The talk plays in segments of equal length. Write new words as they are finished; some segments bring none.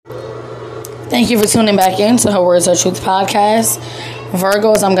Thank you for tuning back in to Her Words Are Truth podcast.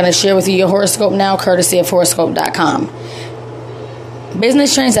 Virgos, I'm going to share with you your horoscope now, courtesy of Horoscope.com.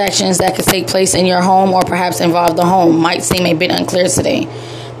 Business transactions that could take place in your home or perhaps involve the home might seem a bit unclear today.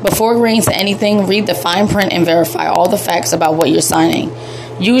 Before agreeing to anything, read the fine print and verify all the facts about what you're signing.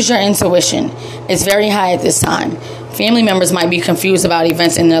 Use your intuition. It's very high at this time. Family members might be confused about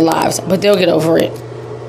events in their lives, but they'll get over it.